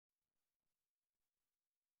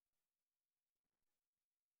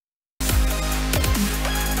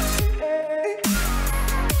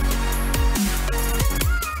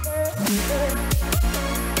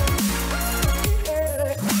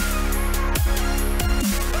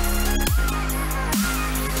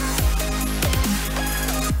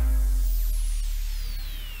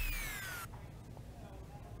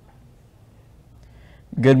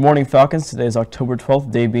Good morning, Falcons. Today is October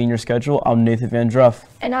 12th, day being your schedule. I'm Nathan Van Druff.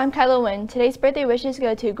 And I'm Kyla Wynn. Today's birthday wishes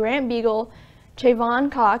go to Grant Beagle,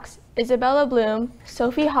 Trayvon Cox, Isabella Bloom,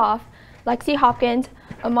 Sophie Hoff, Lexi Hopkins,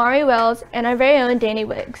 Amari Wells, and our very own Danny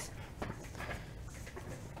Wiggs.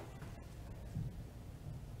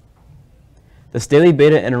 The Staley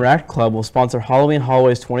Beta Interact Club will sponsor Halloween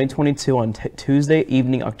Hallways 2022 on Tuesday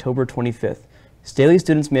evening, October 25th. Staley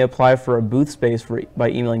students may apply for a booth space by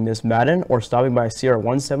emailing Ms. Madden or stopping by CR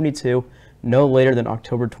 172 no later than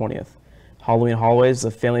October 20th. Halloween Hallways is a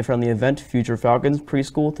family-friendly event to future Falcons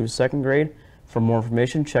preschool through 2nd grade. For more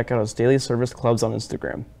information, check out Staley Service Clubs on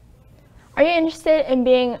Instagram. Are you interested in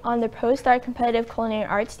being on the Pro Star Competitive Culinary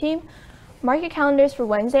Arts team? Mark your calendars for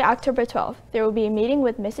Wednesday, October 12th. There will be a meeting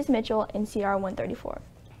with Mrs. Mitchell in CR 134.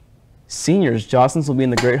 Seniors, Jostens will be in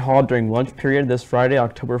the Great Hall during lunch period this Friday,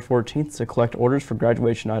 October 14th to collect orders for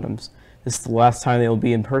graduation items. This is the last time they will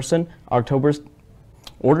be in person. October's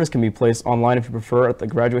orders can be placed online if you prefer at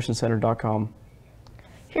thegraduationcenter.com.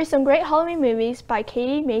 Here's some great Halloween movies by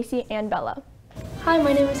Katie, Macy, and Bella. Hi,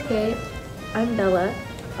 my name is Kate. I'm Bella.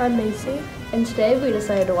 I'm Macy. And today we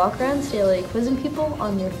decided to walk around Staley quizzing people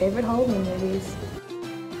on your favorite Halloween movies.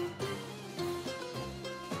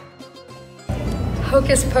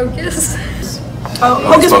 Hocus Pocus. Oh,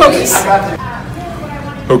 Hocus Pocus.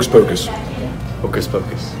 Hocus Pocus. Hocus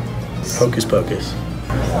Pocus. Hocus Pocus.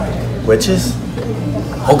 Witches?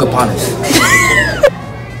 Hokaponis.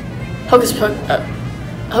 Hocus Pocus.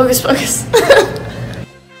 Hocus Pocus.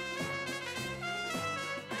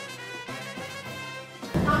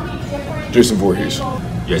 Jason Voorhees.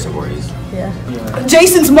 Jason Voorhees. Yeah.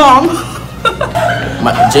 Jason's mom.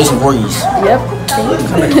 Jason Voorhees. Yep. What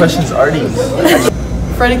kind of questions are these?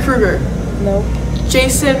 Freddy Krueger. No.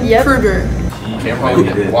 Jason Krueger.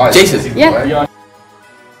 Jason. Yeah.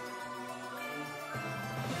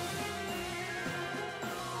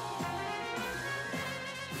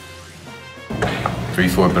 Three,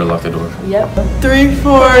 four, better lock the door. Yep. 3,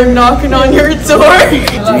 4, knocking on your door.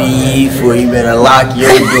 3, 4, you better lock your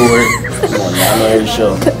door. Come on, now I know your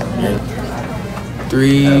show.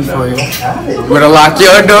 3, 4, you better lock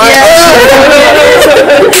your door.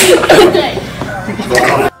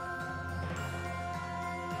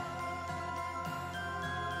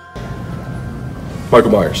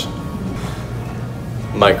 Michael Myers.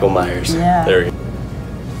 Michael Myers. Yeah. There we go.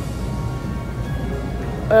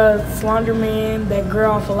 Slenderman, that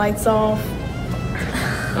girl off the lights off.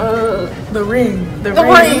 The Ring. The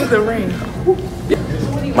Ring.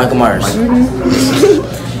 Michael Myers.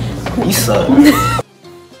 You suck.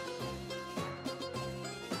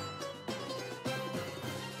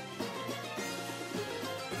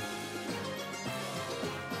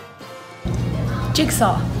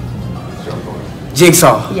 Jigsaw.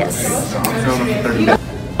 Jigsaw. Yes.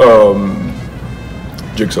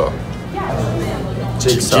 Jigsaw.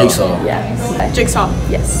 Jigsaw. Yeah. Jigsaw.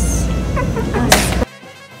 Yes.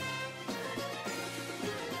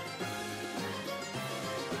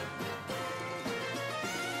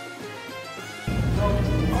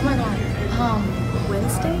 Oh my god.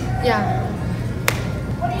 Wednesday? Yeah.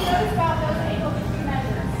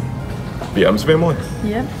 The Addams Family.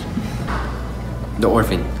 Yep. The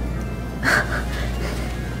Orphan.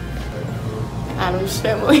 Addams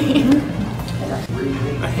Family.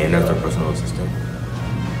 A hand as their personal assistant.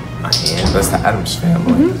 A hand? That's the Addams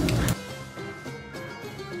Family.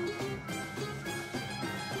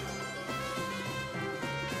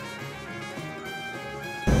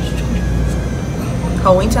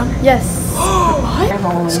 Halloween Town? Yes.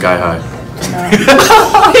 Sky High.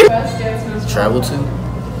 Travel to?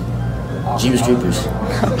 Jeepers Creepers.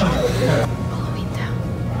 Halloween Town.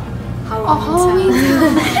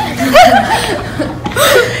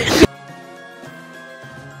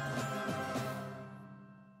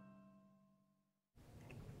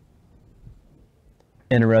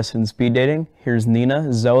 Interested in speed dating? Here's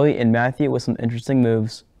Nina, Zoe, and Matthew with some interesting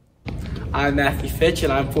moves. I'm Matthew Fitch,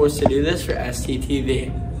 and I'm forced to do this for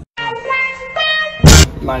STTV.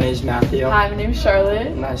 My name is Matthew. Hi, my name's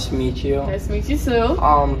Charlotte. Nice to meet you. Nice to meet you, Sue.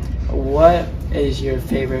 What is your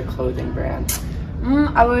favorite clothing brand?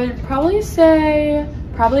 I would probably say,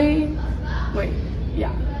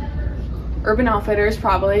 Urban Outfitters,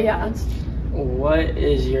 probably, yeah. What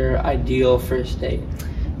is your ideal first date?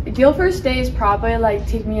 Ideal first date is probably like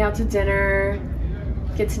take me out to dinner,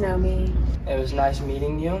 get to know me. It was nice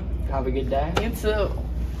meeting you. Have a good day. You too.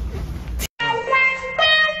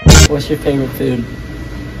 What's your favorite food?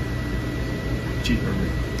 Cheeseburger.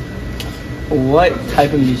 What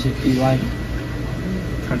type of music do you like?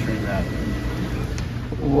 Country rap.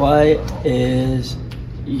 What is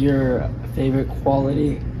your favorite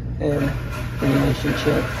quality in a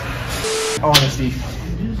relationship? Honesty.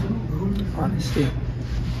 Honesty.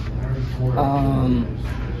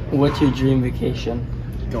 What's your dream vacation?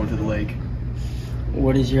 Going to the lake.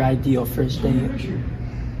 What is your ideal first date?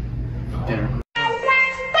 Dinner.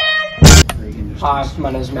 Hi,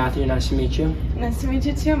 my name is Matthew. Nice to meet you. Nice to meet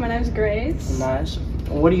you too. My name's Grace. Nice.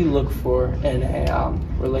 What do you look for in a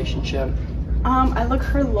relationship? I look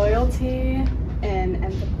for loyalty and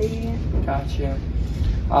empathy. Gotcha.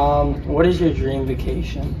 What is your dream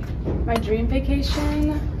vacation? My dream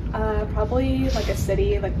vacation, probably like a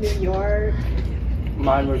city like New York.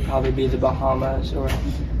 Mine would probably be the Bahamas or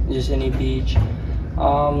just any beach.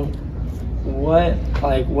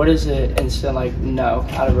 What is it instant like no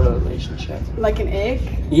out of a relationship? Like an ick?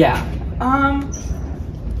 Yeah.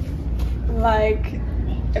 Like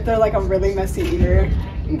if they're like a really messy eater,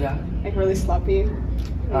 Yeah. like really sloppy.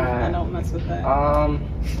 Alright. I don't mess with that.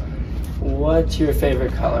 What's your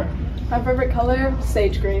favorite color? My favorite color,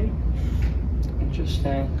 sage green.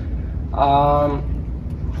 Interesting.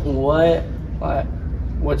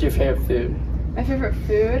 What's your favorite food? My favorite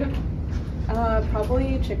food,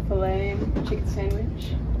 probably Chick-fil-A chicken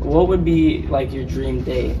sandwich. What would be like your dream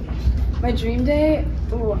date? My dream day,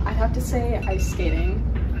 ooh, I'd have to say ice skating.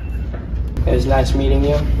 It was nice meeting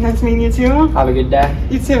you. Nice meeting you too. Have a good day.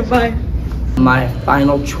 You too, bye. My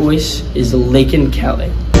final choice is Lakin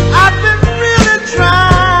Kelly.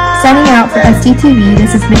 Signing out for STTV,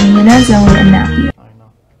 this has been Nina, Zoe, and Matthew.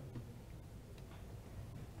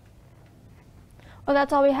 Well,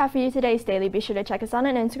 that's all we have for you today, Staley. Be sure to check us out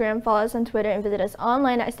on Instagram, follow us on Twitter, and visit us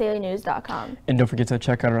online at StaleyNews.com. And don't forget to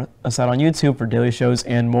check us out on YouTube for daily shows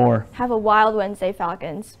and more. Have a wild Wednesday,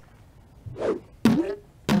 Falcons.